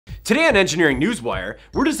Today on Engineering Newswire,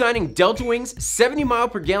 we're designing DeltaWing's 70 mile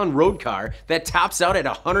per gallon road car that tops out at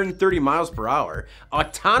 130 miles per hour,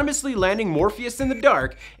 autonomously landing Morpheus in the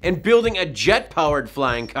dark, and building a jet-powered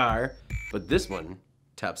flying car. But this one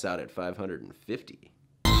tops out at 550.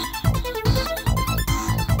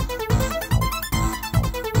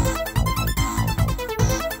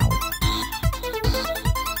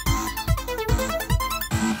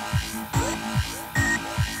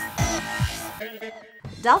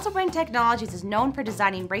 DeltaWing Technologies is known for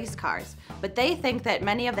designing race cars, but they think that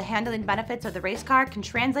many of the handling benefits of the race car can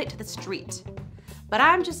translate to the street. But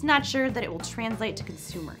I'm just not sure that it will translate to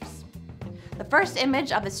consumers. The first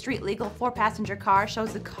image of a street-legal 4-passenger car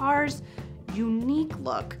shows the car's unique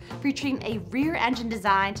look, featuring a rear engine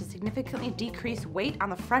design to significantly decrease weight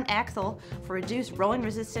on the front axle for reduced rolling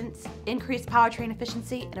resistance, increased powertrain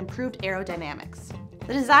efficiency, and improved aerodynamics.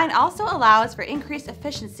 The design also allows for increased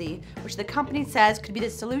efficiency, which the company says could be the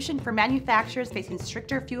solution for manufacturers facing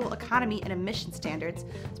stricter fuel economy and emission standards,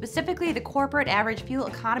 specifically the corporate average fuel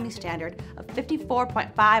economy standard of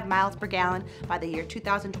 54.5 miles per gallon by the year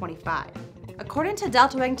 2025. According to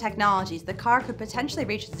DeltaWing Technologies, the car could potentially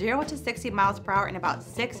reach 0 to 60 miles per hour in about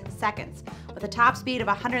 6 seconds, with a top speed of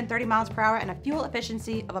 130 miles per hour and a fuel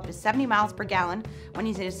efficiency of up to 70 miles per gallon when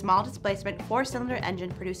using a small displacement 4-cylinder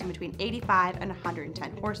engine producing between 85 and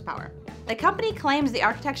 110 horsepower. The company claims the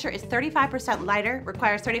architecture is 35% lighter,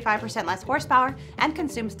 requires 35% less horsepower, and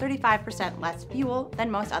consumes 35% less fuel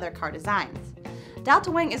than most other car designs.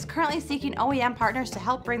 DeltaWing is currently seeking OEM partners to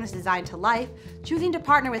help bring this design to life, choosing to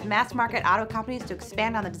partner with mass-market auto companies to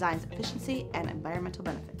expand on the design's efficiency and environmental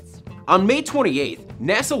benefits. On May 28th,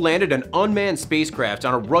 NASA landed an unmanned spacecraft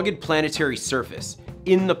on a rugged planetary surface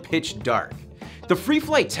in the pitch dark. The free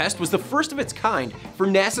flight test was the first of its kind for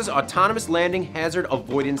NASA's Autonomous Landing Hazard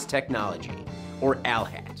Avoidance Technology, or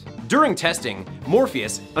ALHAT. During testing,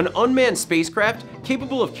 Morpheus, an unmanned spacecraft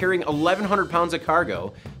capable of carrying 1,100 pounds of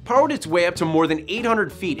cargo, powered its way up to more than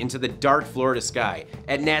 800 feet into the dark Florida sky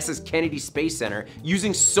at NASA's Kennedy Space Center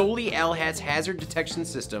using solely ALHAT's hazard detection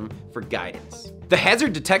system for guidance. The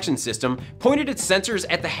hazard detection system pointed its sensors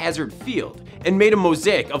at the hazard field and made a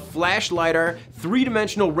mosaic of flash LiDAR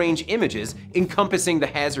 3-dimensional range images encompassing the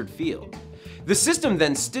hazard field. The system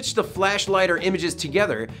then stitched the flash LiDAR images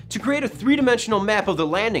together to create a 3-dimensional map of the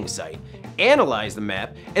landing site, analyze the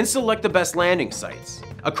map, and select the best landing sites.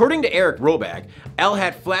 According to Eric Roback,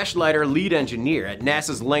 ALHAT Flash LiDAR lead engineer at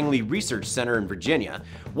NASA's Langley Research Center in Virginia,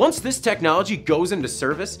 once this technology goes into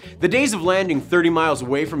service, the days of landing 30 miles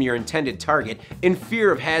away from your intended target in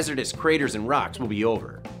fear of hazardous craters and rocks will be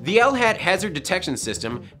over. The ALHAT hazard detection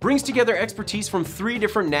system brings together expertise from 3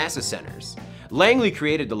 different NASA centers. Langley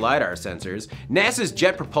created the LiDAR sensors, NASA's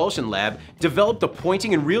Jet Propulsion Lab developed the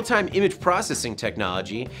pointing and real-time image processing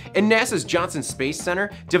technology, and NASA's Johnson Space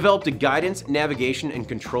Center developed a guidance, navigation, and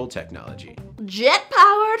control technology.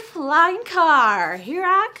 Jet-powered flying car, here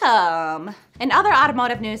I come. In other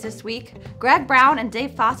automotive news this week, Greg Brown and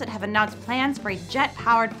Dave Fawcett have announced plans for a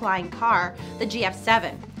jet-powered flying car, the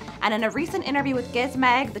GF7. And in a recent interview with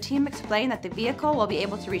Gizmag, the team explained that the vehicle will be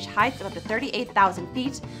able to reach heights of up to 38,000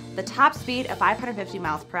 feet with a top speed of 550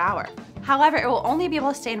 miles per hour. However, it will only be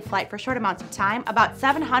able to stay in flight for short amounts of time, about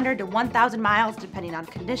 700 to 1,000 miles depending on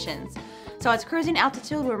conditions, so its cruising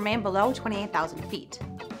altitude will remain below 28,000 feet.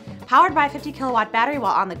 Powered by a 50 kilowatt battery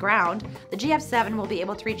while on the ground, the GF7 will be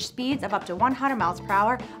able to reach speeds of up to 100 miles per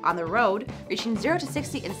hour on the road, reaching 0 to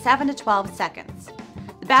 60 in 7 to 12 seconds.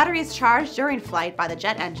 The battery is charged during flight by the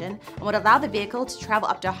jet engine and would allow the vehicle to travel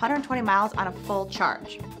up to 120 miles on a full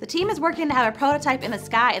charge. The team is working to have a prototype in the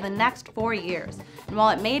sky in the next 4 years, and while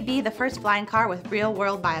it may be the first flying car with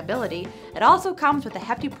real-world viability, it also comes with a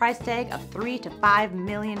hefty price tag of $3 to $5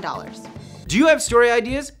 million. Do you have story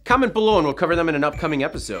ideas? Comment below and we'll cover them in an upcoming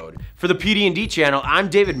episode. For the PD&D channel, I'm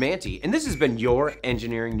David Manti, and this has been your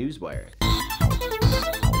Engineering Newswire.